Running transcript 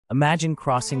Imagine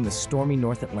crossing the stormy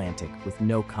North Atlantic with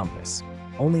no compass,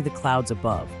 only the clouds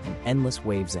above and endless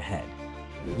waves ahead.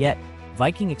 Yet,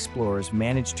 Viking explorers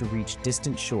managed to reach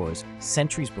distant shores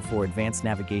centuries before advanced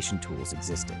navigation tools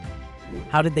existed.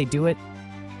 How did they do it?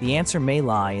 The answer may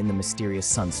lie in the mysterious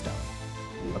Sunstone.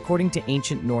 According to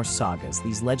ancient Norse sagas,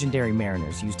 these legendary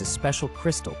mariners used a special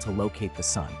crystal to locate the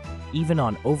sun, even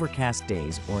on overcast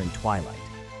days or in twilight.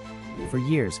 For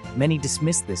years, many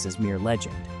dismissed this as mere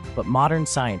legend, but modern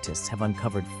scientists have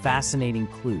uncovered fascinating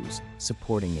clues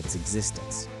supporting its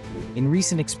existence. In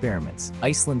recent experiments,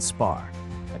 Iceland's spar,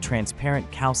 a transparent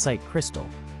calcite crystal,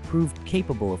 proved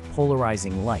capable of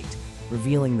polarizing light,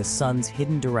 revealing the sun's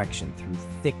hidden direction through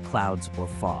thick clouds or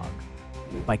fog.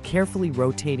 By carefully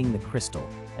rotating the crystal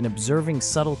and observing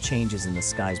subtle changes in the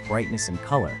sky's brightness and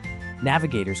color,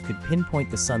 navigators could pinpoint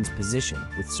the sun's position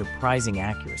with surprising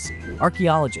accuracy.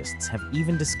 Archaeologists have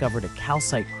even discovered a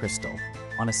calcite crystal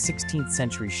on a 16th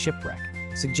century shipwreck,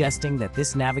 suggesting that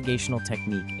this navigational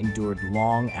technique endured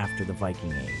long after the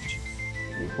Viking Age.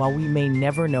 While we may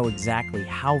never know exactly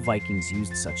how Vikings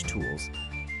used such tools,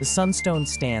 the Sunstone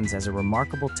stands as a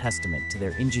remarkable testament to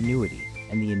their ingenuity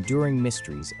and the enduring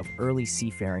mysteries of early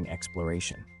seafaring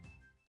exploration.